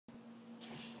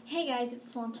Hey guys, it's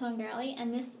Swanton girly,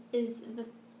 and this is the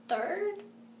third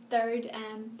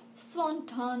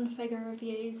Swanton figure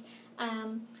reviews.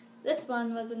 This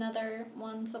one was another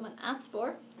one someone asked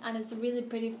for, and it's a really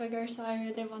pretty figure, so I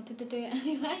really wanted to do it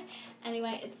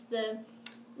anyway. It's the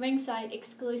Ringside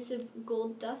exclusive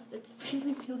Goldust. It's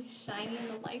really shiny in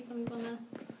the light. I'm gonna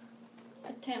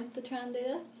attempt to try and do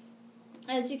this.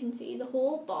 As you can see, the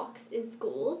whole box is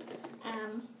gold,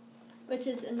 which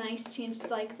is a nice change to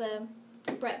like the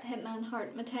Bret Hitman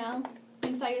Heart Mattel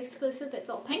Ringside exclusive. It's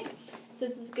all pink, so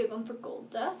this is a good one for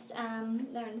Goldust.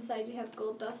 There on the side you have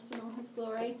Goldust in all his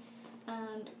glory,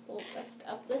 and Goldust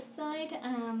up this side.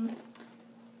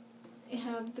 You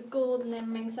have the gold and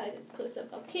then Ringside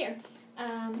exclusive up here.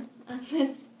 And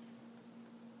this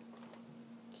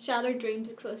Shattered Dreams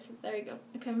exclusive, there you go,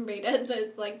 I couldn't read it,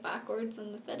 it's like backwards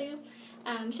in the video.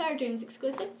 Shattered Dreams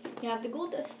exclusive, you have the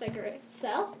Goldust figure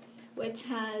itself, which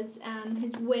has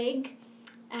his wig,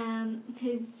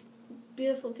 his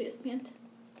beautiful face paint,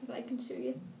 if I can show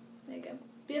you, there you go,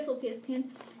 his beautiful face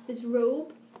paint, his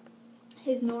robe,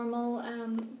 his normal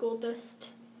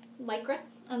Goldust lycra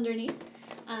underneath,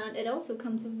 and it also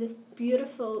comes with this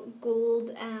beautiful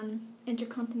gold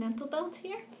intercontinental belt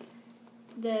here.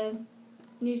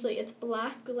 Usually it's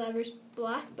black, the leather's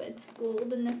black, but it's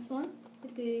gold in this one.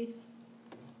 If you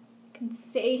can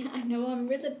see, I know I'm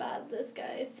really bad at this,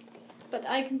 guys, but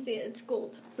I can see it, it's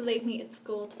gold. Believe me, it's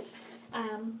gold.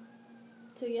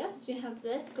 So yes, you have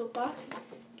this gold box.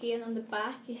 Again, on the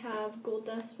back you have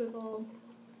Goldust with all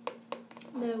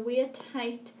the weight,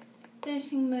 height,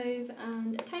 finishing move,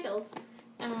 and titles.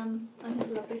 And his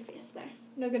lovely face there.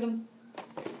 Look at him.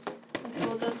 As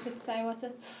Goldust would say, what's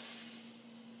it?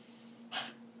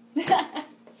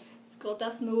 It's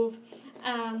Goldust move.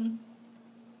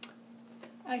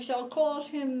 I shall call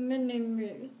him Mini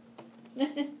Moo.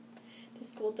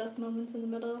 Just Goldust moments in the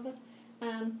middle of it.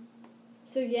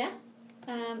 So yeah,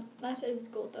 that is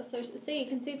Goldust. So see, you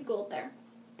can see the gold there.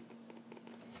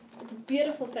 It's a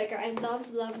beautiful figure. I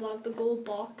love the gold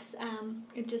box.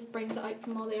 It just brings it out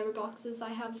from all the other boxes. I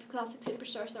have classic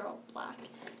superstars, they're all black.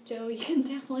 Joe, you can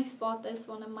definitely spot this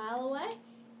one a mile away.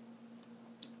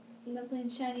 Lovely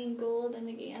and shiny and gold, and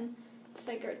again, the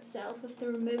figure itself with the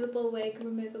removable wig,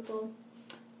 removable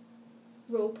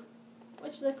robe,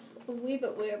 which looks a wee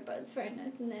bit weird, but it's very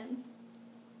nice. And then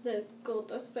the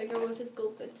Goldust figure with his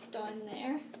gold boots down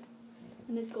there,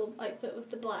 and his gold outfit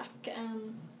with the black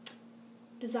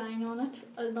design on it,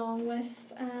 along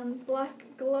with black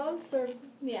gloves,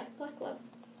 black gloves.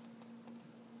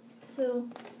 So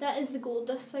that is the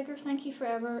Goldust figure. Thank you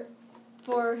for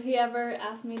whoever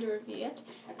asked me to review it.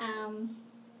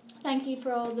 Thank you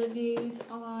for all the views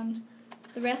on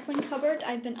the wrestling cupboard.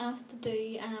 I've been asked to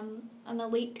do an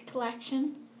Elite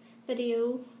collection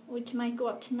video, which might go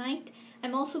up tonight.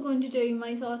 I'm also going to do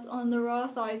my thoughts on the Raw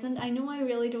 1000. I know I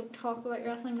really don't talk about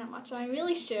wrestling that much, and I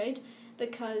really should,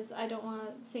 because I don't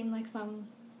want to seem like some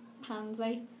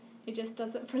pansy who just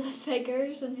does it for the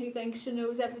figures and who thinks she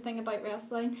knows everything about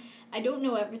wrestling. I don't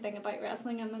know everything about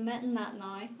wrestling, I'm admitting that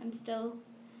now. I'm still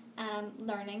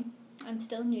learning. I'm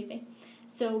still a newbie.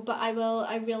 So, but I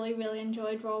really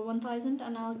enjoyed Raw 1000,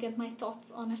 and I'll give my thoughts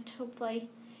on it hopefully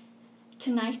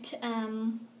tonight.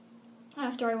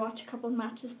 After I watch a couple of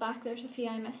matches back, there's a few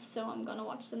I missed, so I'm gonna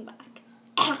watch them back.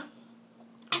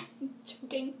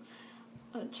 Choking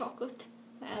on a chocolate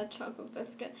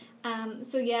biscuit.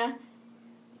 So yeah,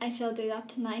 I shall do that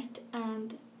tonight,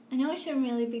 and I know I shouldn't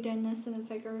really be doing this in a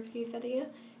figure review video.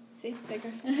 See,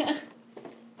 figure.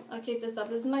 I'll keep this up.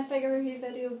 This is my figure review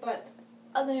video, but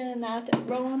other than that,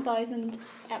 Raw 1000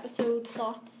 episode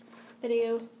thoughts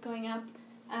video going up,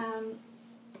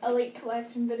 Elite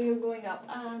collection video going up,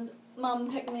 and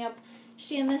Mum picked me up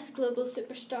Sheamus Global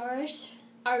Superstars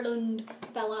Ireland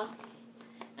fella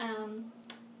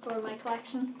for my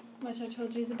collection, which I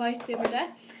told you about the other day.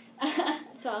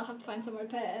 So I'll have to find somewhere to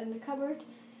put it in the cupboard.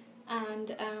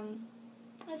 And I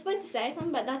was about to say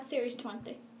something, but that's series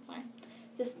 20. Sorry,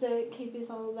 just to keep you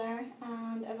all there.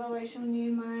 And I've already shown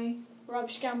you my Rob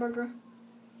Schamberger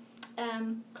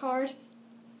card,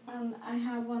 and I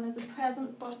have one as a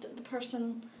present, but the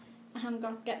person, I haven't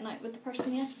got getting out with the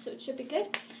person yet, so it should be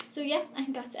good. So yeah, I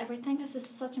think that's everything. This is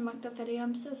such a mucked up video,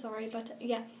 I'm so sorry, but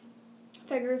yeah,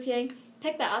 figure review,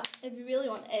 pick that up if you really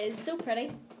want. It is so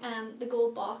pretty. The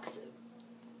gold box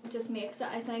just makes it,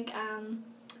 I think,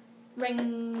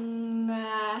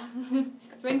 Ringside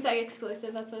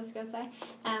exclusive, that's what I was going to say.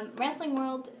 Wrestling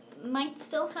World might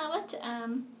still have it,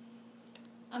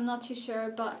 I'm not too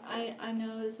sure, but I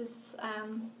know this is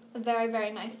a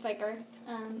very nice figure,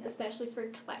 especially for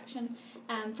collection,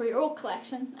 for your old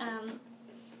collection.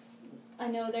 I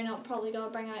know they're not probably going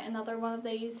to bring out another one of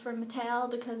these for Mattel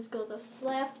because Goldust has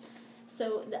left.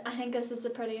 So I think this is the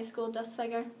prettiest Goldust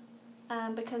figure,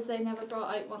 because they never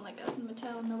brought out one like this in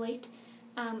Mattel and Elite,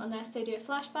 unless they do a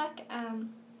flashback.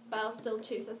 But I'll still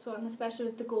choose this one, especially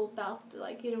with the gold belt.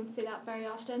 Like, you don't see that very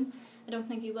often. I don't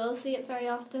think you will see it very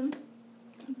often.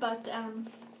 But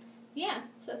yeah,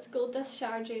 so that's Goldust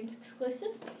Shower Dreams exclusive.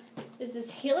 This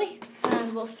is Haley,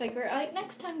 and we'll figure it out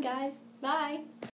next time, guys. Bye!